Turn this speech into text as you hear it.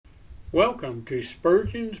Welcome to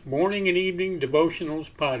Spurgeon's Morning and Evening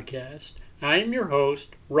Devotionals podcast. I am your host,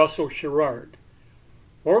 Russell Sherrard.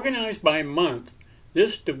 Organized by month,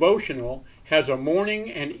 this devotional has a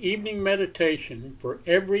morning and evening meditation for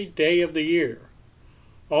every day of the year.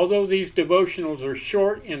 Although these devotionals are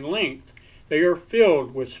short in length, they are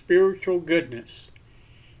filled with spiritual goodness.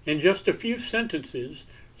 In just a few sentences,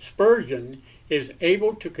 Spurgeon is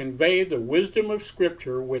able to convey the wisdom of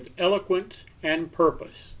Scripture with eloquence and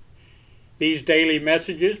purpose. These daily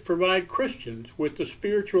messages provide Christians with the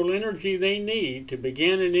spiritual energy they need to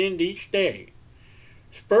begin and end each day.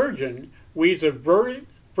 Spurgeon weaves a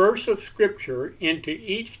verse of Scripture into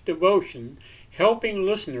each devotion, helping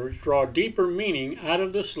listeners draw deeper meaning out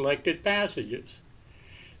of the selected passages.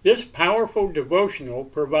 This powerful devotional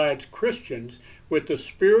provides Christians with the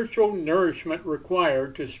spiritual nourishment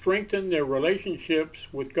required to strengthen their relationships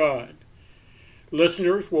with God.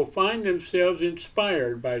 Listeners will find themselves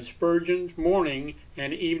inspired by Spurgeon's morning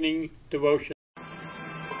and evening devotion.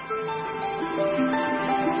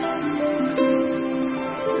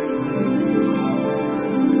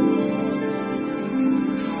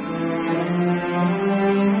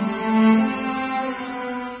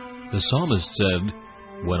 The psalmist said,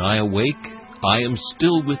 "When I awake, I am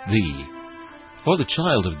still with thee." For the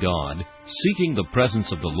child of God, seeking the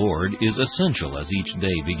presence of the Lord is essential as each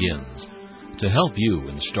day begins. To help you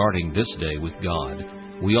in starting this day with God,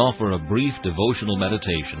 we offer a brief devotional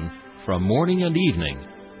meditation from morning and evening,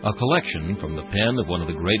 a collection from the pen of one of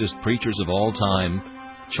the greatest preachers of all time,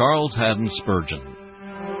 Charles Haddon Spurgeon.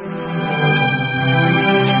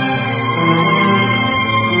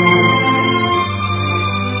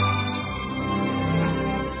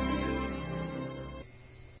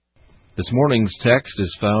 This morning's text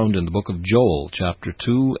is found in the book of Joel, chapter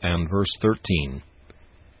 2 and verse 13.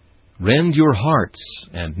 Rend your hearts,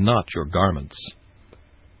 and not your garments.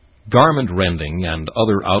 Garment rending and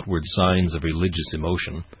other outward signs of religious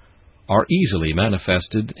emotion are easily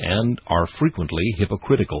manifested and are frequently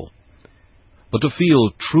hypocritical. But to feel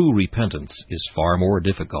true repentance is far more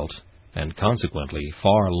difficult, and consequently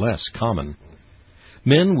far less common.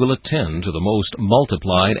 Men will attend to the most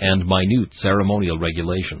multiplied and minute ceremonial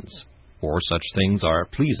regulations, for such things are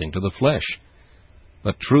pleasing to the flesh.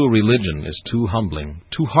 But true religion is too humbling,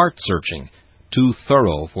 too heart-searching, too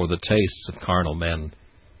thorough for the tastes of carnal men.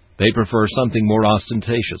 They prefer something more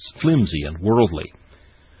ostentatious, flimsy, and worldly.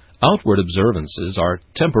 Outward observances are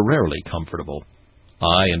temporarily comfortable.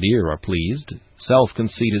 Eye and ear are pleased,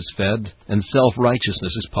 self-conceit is fed, and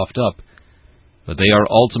self-righteousness is puffed up. But they are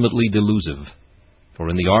ultimately delusive, for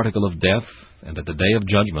in the article of death and at the day of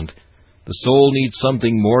judgment, the soul needs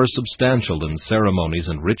something more substantial than ceremonies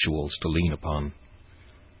and rituals to lean upon.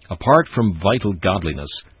 Apart from vital godliness,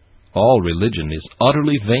 all religion is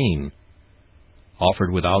utterly vain.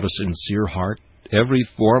 Offered without a sincere heart, every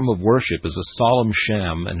form of worship is a solemn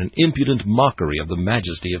sham and an impudent mockery of the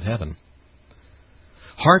majesty of heaven.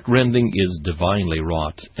 Heart-rending is divinely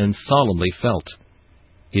wrought and solemnly felt.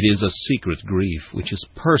 It is a secret grief which is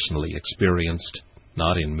personally experienced,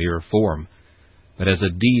 not in mere form, but as a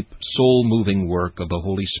deep, soul-moving work of the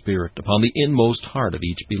Holy Spirit upon the inmost heart of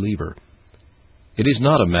each believer. It is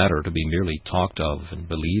not a matter to be merely talked of and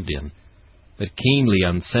believed in, but keenly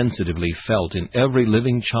and sensitively felt in every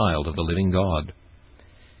living child of the living God.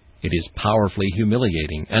 It is powerfully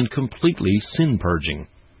humiliating and completely sin-purging,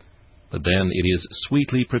 but then it is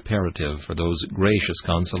sweetly preparative for those gracious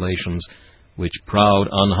consolations which proud,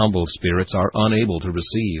 unhumble spirits are unable to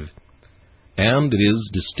receive. And it is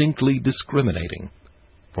distinctly discriminating,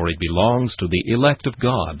 for it belongs to the elect of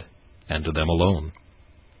God, and to them alone.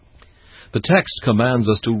 The text commands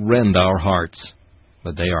us to rend our hearts,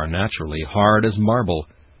 but they are naturally hard as marble.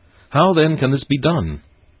 How then can this be done?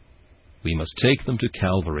 We must take them to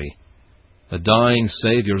Calvary. The dying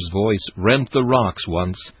Savior's voice rent the rocks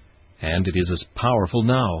once, and it is as powerful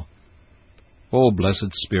now. O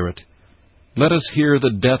blessed Spirit, let us hear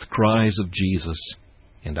the death cries of Jesus,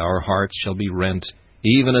 and our hearts shall be rent,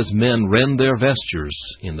 even as men rend their vestures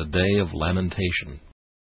in the day of lamentation.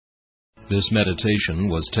 This meditation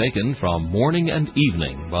was taken from Morning and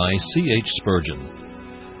Evening by C.H. Spurgeon.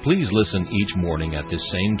 Please listen each morning at this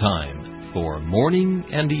same time for Morning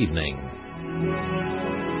and Evening.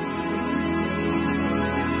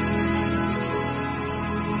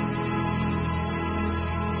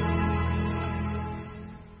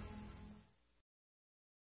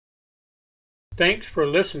 Thanks for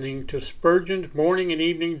listening to Spurgeon's Morning and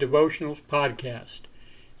Evening Devotionals podcast.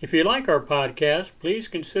 If you like our podcast, please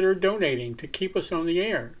consider donating to keep us on the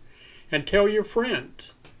air, and tell your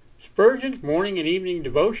friends. Spurgeon's Morning and Evening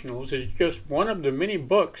Devotionals is just one of the many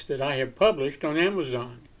books that I have published on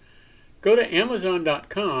Amazon. Go to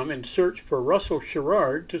Amazon.com and search for Russell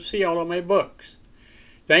Sherrard to see all of my books.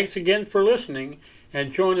 Thanks again for listening,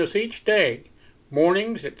 and join us each day,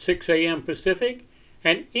 mornings at 6 a.m. Pacific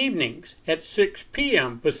and evenings at 6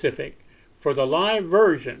 p.m. Pacific for the live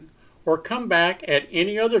version, or come back at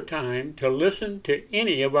any other time to listen to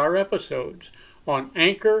any of our episodes on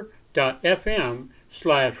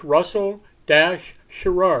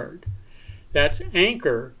anchor.fm/Russell-Sherrard. That's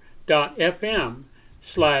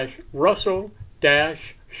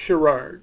anchor.fm/Russell-Sherrard.